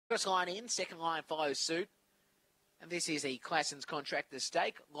First line in, second line follows suit. And this is the Classens Contractors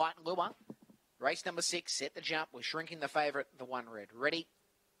Stake. Light Lure. Race number 6, set the jump. We're shrinking the favourite, the one red. Ready?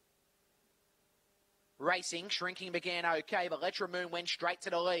 Racing, Shrinking began okay, but Letra Moon went straight to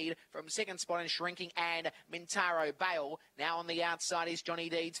the lead from second spot in Shrinking and Mintaro Bale. Now on the outside is Johnny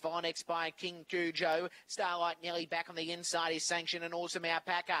Deeds, followed next by King Cujo. Starlight nearly back on the inside is Sanction and Awesome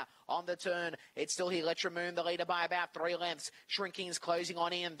Alpaca. On the turn, it's still here, Letra Moon, the leader by about 3 lengths. Shrinking is closing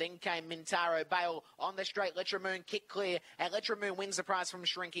on in, then came Mintaro Bale. On the straight, Letra Moon kicked clear, and Letra Moon wins the prize from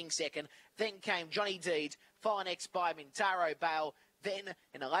Shrinking second. Then came Johnny Deeds, followed next by Mintaro Bale. Then,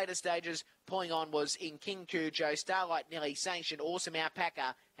 in the later stages, pulling on was in King Cujo, Starlight nearly sanctioned, Awesome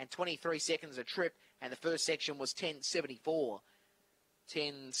Alpaca, and 23 seconds a trip, and the first section was 10.74.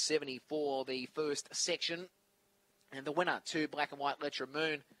 10.74, the first section. And the winner, 2 Black and White Letra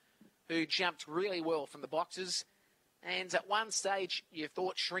Moon, who jumped really well from the boxes. And at one stage, you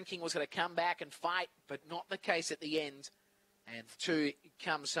thought Shrinking was going to come back and fight, but not the case at the end. And 2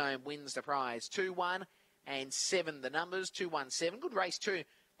 comes home, wins the prize. 2-1. And 7 the numbers, 2-1-7. Good race too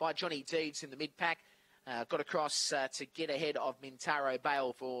by Johnny Deeds in the mid-pack. Got across to get ahead of Mintaro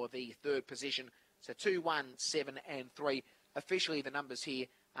Bale for the third position. So 2-1, 7 and 3. Officially the numbers here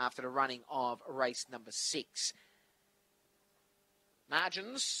after the running of race number 6.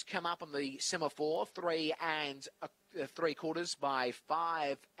 Margins come up on the semaphore, 3 3/4 by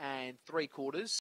 5 3/4.